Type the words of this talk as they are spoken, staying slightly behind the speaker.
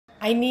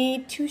I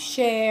need to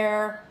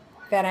share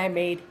that I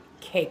made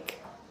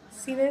cake.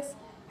 See this?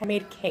 I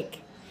made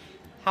cake.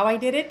 How I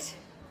did it?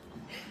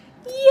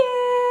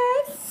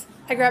 Yes!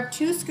 I grabbed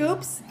 2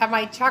 scoops of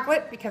my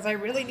chocolate because I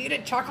really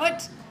needed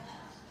chocolate.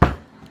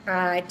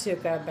 I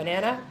took a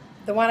banana.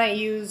 The one I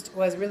used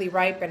was really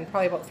ripe and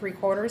probably about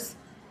 3/4.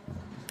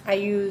 I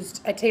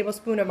used a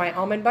tablespoon of my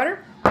almond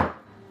butter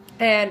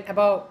and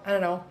about, I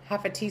don't know,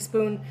 half a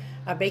teaspoon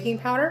of baking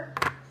powder.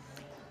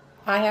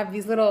 I have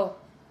these little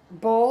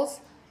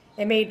bowls.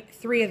 I made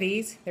 3 of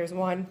these. There's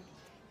 1,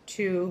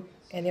 2,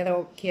 and the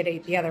other kid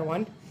ate the other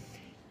one.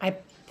 I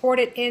poured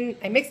it in.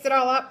 I mixed it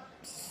all up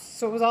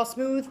so it was all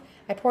smooth.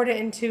 I poured it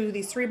into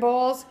these 3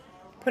 bowls,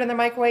 put it in the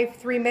microwave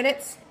 3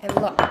 minutes, and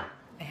look,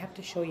 I have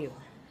to show you.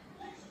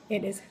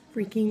 It is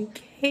freaking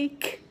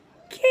cake.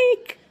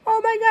 Cake! Oh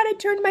my god, I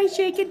turned my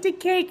shake into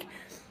cake.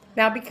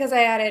 Now, because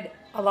I added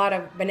a lot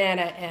of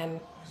banana and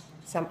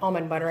some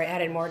almond butter, I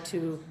added more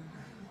to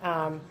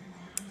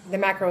the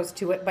macros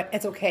to it, but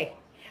it's okay.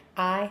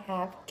 I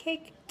have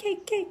cake,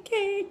 cake, cake,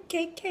 cake,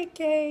 cake, cake,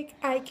 cake.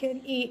 I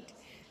can eat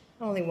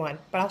only one,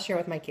 but I'll share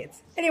with my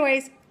kids.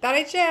 Anyways, thought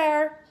I'd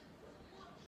share.